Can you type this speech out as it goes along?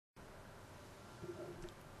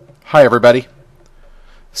Hi everybody.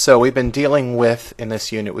 So we've been dealing with, in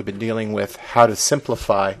this unit, we've been dealing with how to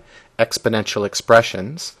simplify exponential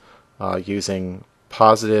expressions using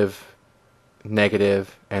positive,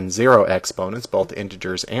 negative, and zero exponents, both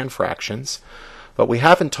integers and fractions. But we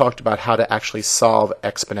haven't talked about how to actually solve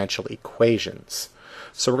exponential equations.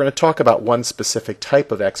 So we're going to talk about one specific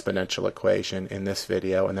type of exponential equation in this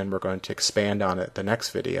video, and then we're going to expand on it the next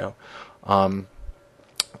video,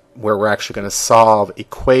 where we're actually going to solve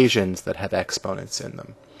equations that have exponents in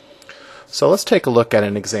them. So let's take a look at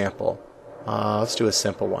an example. Let's do a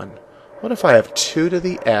simple one. What if I have 2 to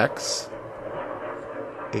the x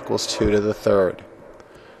equals 2 to the third?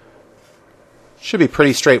 Should be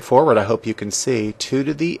pretty straightforward. I hope you can see 2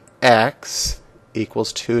 to the x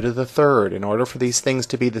equals 2 to the third. In order for these things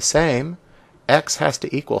to be the same, x has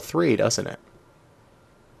to equal 3, doesn't it?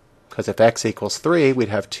 Because if x equals 3, we'd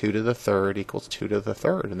have 2 to the third equals 2 to the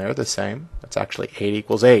third, and they're the same. That's actually 8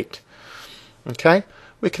 equals 8. Okay?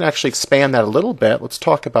 We can actually expand that a little bit. Let's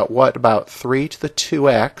talk about what about 3 to the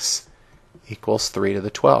 2x equals 3 to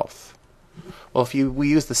the 12th. Well, if we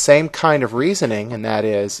use the same kind of reasoning, and that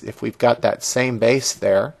is, if we've got that same base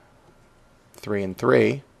there, 3 and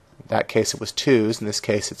 3, in that case it was 2's, in this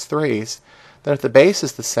case it's 3's, then if the base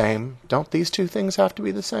is the same, don't these two things have to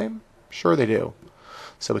be the same? Sure they do.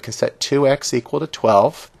 So we can set 2x equal to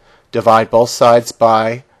 12, divide both sides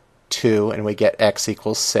by 2, and we get x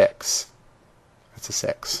equals 6. That's a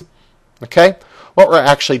 6. Okay? What we're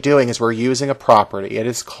actually doing is we're using a property. It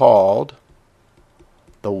is called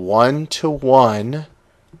the one-to-one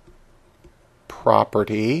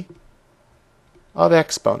property of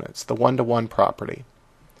exponents, the one-to-one property.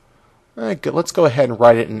 All right, good. Let's go ahead and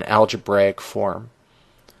write it in algebraic form.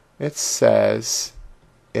 It says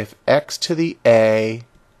if x to the a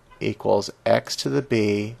equals x to the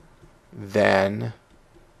b, then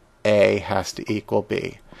a has to equal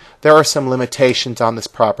b. There are some limitations on this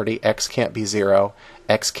property. X can't be 0,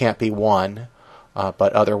 x can't be 1,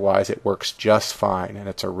 but otherwise it works just fine, and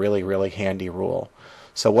it's a really, really handy rule.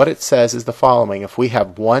 So what it says is the following. If we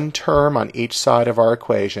have one term on each side of our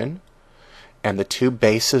equation, and the two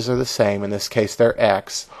bases are the same, in this case they're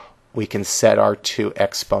x, we can set our two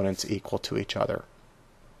exponents equal to each other.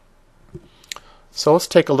 So let's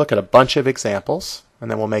take a look at a bunch of examples,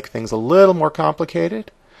 and then we'll make things a little more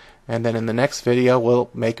complicated, and then in the next video we'll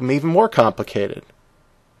make them even more complicated.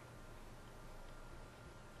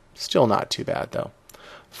 Still not too bad though.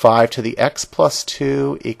 5 to the x plus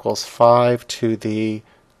 2 equals 5 to the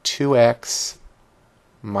 2x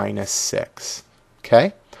minus 6.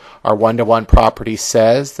 Okay? Our one-to-one property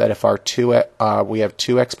says that if we have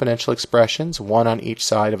two exponential expressions, one on each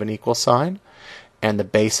side of an equal sign, and the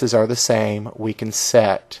bases are the same, we can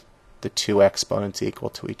set the two exponents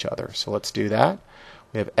equal to each other. So let's do that.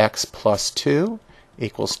 We have x plus 2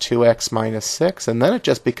 equals 2x minus 6, and then it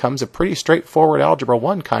just becomes a pretty straightforward Algebra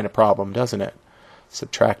 1 kind of problem, doesn't it?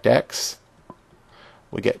 Subtract x.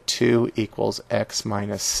 We get 2 equals x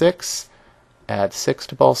minus 6. Add 6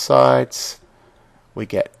 to both sides. We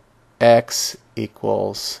get x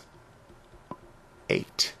equals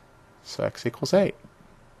 8. So x equals 8.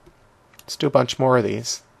 Let's do a bunch more of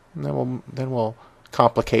these, and then we'll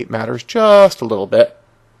complicate matters just a little bit.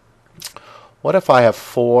 What if I have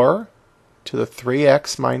 4 to the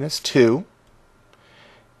 3x minus 2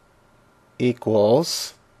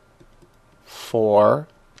 equals 4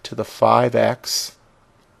 to the 5x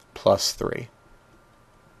plus 3?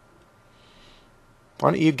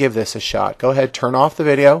 Why don't you give this a shot? Go ahead, turn off the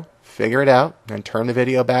video, figure it out, and turn the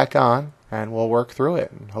video back on, and we'll work through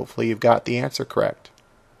it. And hopefully you've got the answer correct.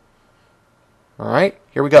 Alright,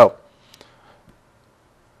 here we go.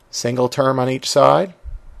 Single term on each side,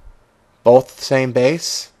 both the same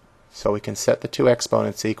base, so we can set the two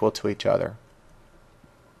exponents equal to each other.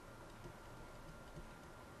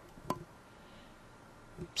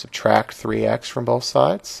 Subtract 3x from both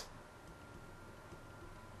sides.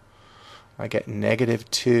 I get negative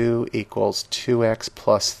 2 equals 2x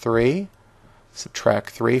plus 3. Subtract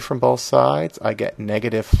 3 from both sides. I get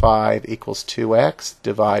negative 5 equals 2x.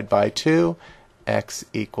 Divide by 2. X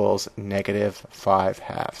equals negative 5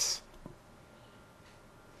 halves.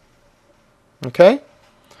 Okay?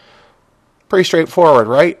 Pretty straightforward,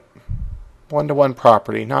 right? One-to-one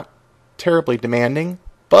property. Not terribly demanding,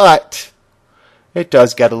 but it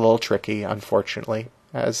does get a little tricky, unfortunately,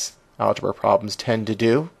 as algebra problems tend to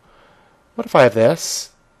do. What if I have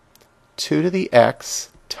this? 2 to the x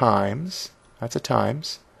times, that's a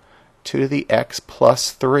times, 2 to the x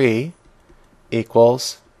plus 3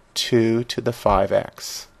 equals 2 to the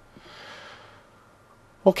 5x.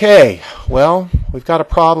 Okay, well, we've got a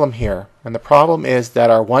problem here, and the problem is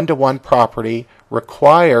that our one-to-one property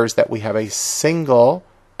requires that we have a single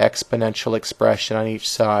exponential expression on each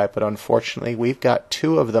side, but unfortunately we've got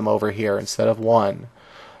two of them over here instead of one.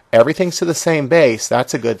 Everything's to the same base,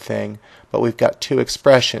 that's a good thing, but we've got two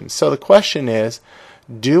expressions. So the question is,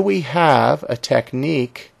 do we have a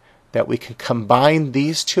technique that we can combine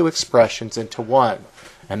these two expressions into one?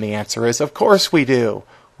 And the answer is, of course we do.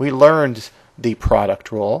 We learned the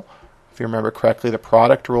product rule. If you remember correctly, the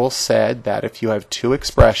product rule said that if you have two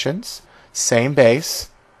expressions, same base,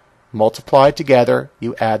 multiplied together,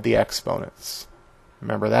 you add the exponents.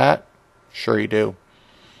 Remember that? Sure you do.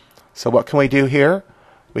 So what can we do here?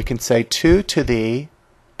 We can say 2 to the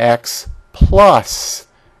x plus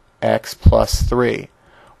 3.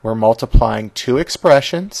 We're multiplying two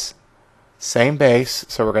expressions, same base,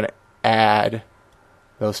 so we're going to add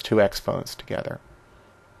those two exponents together.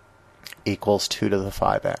 Equals 2 to the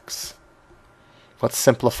 5x. Let's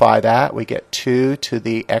simplify that. We get 2 to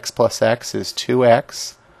the x plus x is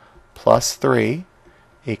 2x plus 3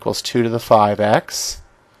 equals 2 to the 5x.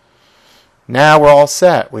 Now we're all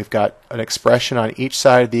set. We've got an expression on each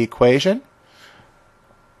side of the equation.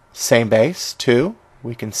 Same base, 2.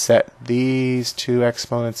 We can set these two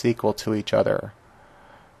exponents equal to each other.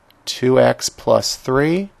 2x plus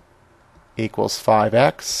 3 equals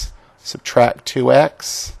 5x. Subtract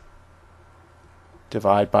 2x.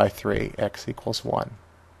 Divide by 3. X equals 1.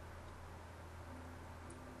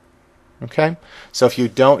 Okay? So if you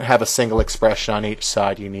don't have a single expression on each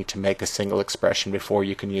side, you need to make a single expression before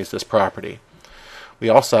you can use this property. We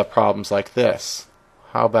also have problems like this.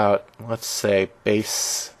 How about, let's say,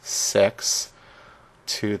 base 6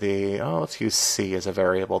 to the, let's use c as a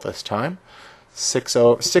variable this time. 6 to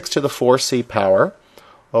the 4c power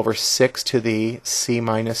over 6 to the c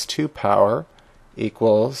minus 2 power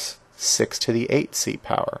equals 6 to the 8c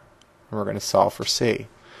power. And we're going to solve for c.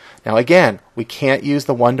 Now again, we can't use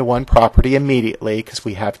the one-to-one property immediately because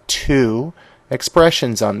we have two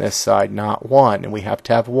expressions on this side, not one, and we have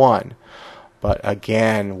to have one. But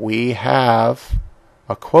again, we have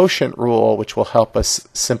a quotient rule which will help us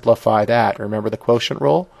simplify that. Remember the quotient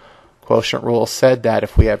rule? Quotient rule said that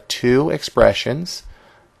if we have two expressions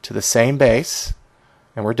to the same base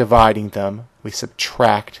and we're dividing them, we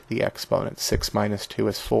subtract the exponent. 6 minus 2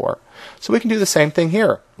 is 4. So we can do the same thing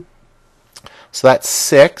here. So that's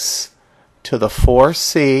 6 to the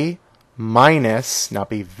 4c minus, now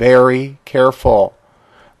be very careful,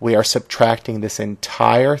 we are subtracting this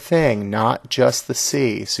entire thing, not just the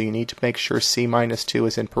c. So you need to make sure c minus 2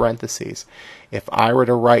 is in parentheses. If I were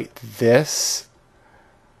to write this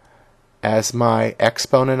as my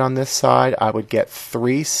exponent on this side, I would get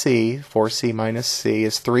 3c, 4c minus c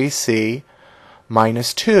is 3c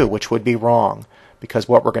minus 2, which would be wrong. Because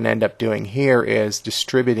what we're going to end up doing here is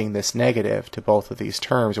distributing this negative to both of these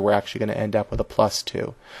terms. We're actually going to end up with a plus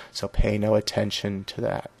 2. So pay no attention to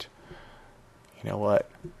that. You know what?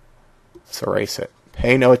 Let's erase it.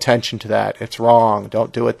 Pay no attention to that. It's wrong.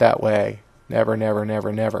 Don't do it that way. Never, never,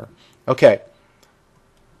 never, never. Okay.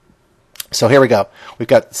 So here we go. We've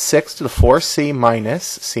got 6 to the 4c minus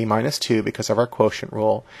c minus 2 because of our quotient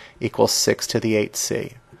rule equals 6 to the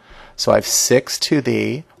 8c. So I have 6 to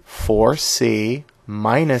the 4c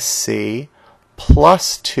minus c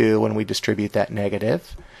plus 2 when we distribute that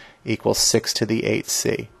negative equals 6 to the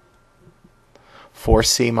 8c.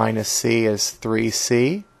 4c minus c is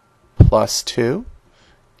 3c plus 2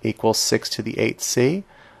 equals 6 to the 8c.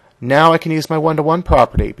 Now I can use my one-to-one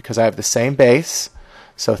property because I have the same base.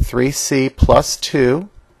 So 3c plus 2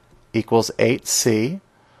 equals 8c.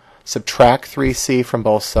 Subtract 3c from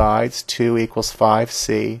both sides. 2 equals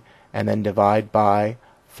 5c. And then divide by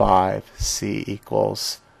 5. C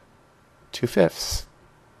equals 2/5.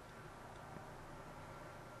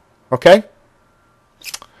 Okay?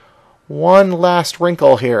 One last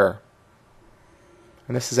wrinkle here.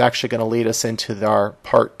 And this is actually going to lead us into our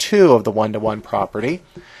part 2 of the one-to-one property.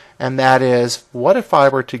 And that is, what if I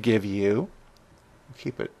were to give you,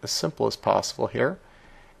 keep it as simple as possible here,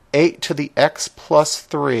 8 to the x plus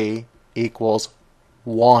 3 equals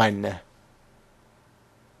 1.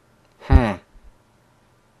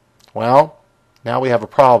 Well, now we have a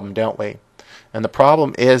problem, don't we? And the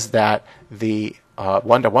problem is that the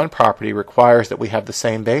one-to-one property requires that we have the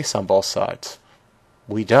same base on both sides.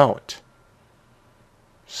 We don't.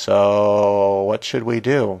 So what should we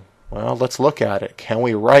do? Well, let's look at it. Can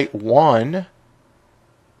we write 1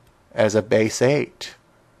 as a base 8?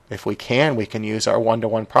 If we can use our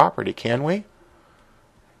one-to-one property, can we?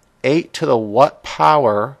 8 to the what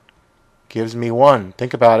power gives me 1?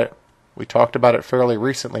 Think about it. We talked about it fairly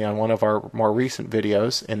recently on one of our more recent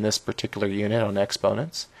videos in this particular unit on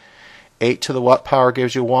exponents. 8 to the what power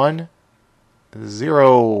gives you 1?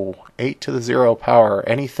 0. 8 to the 0 power.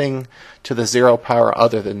 Anything to the 0 power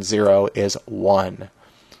other than 0 is 1.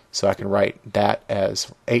 So I can write that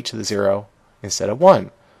as 8 to the 0 instead of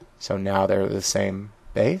 1. So now they're the same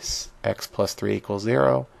base. X plus 3 equals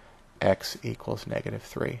 0. X equals negative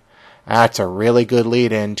 3. That's a really good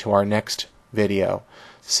lead-in to our next video.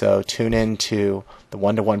 So tune in to the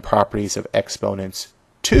one-to-one properties of exponents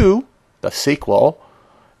 2, the sequel,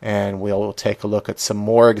 and we'll take a look at some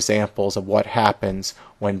more examples of what happens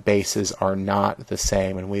when bases are not the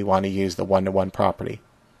same and we want to use the one-to-one property.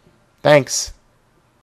 Thanks.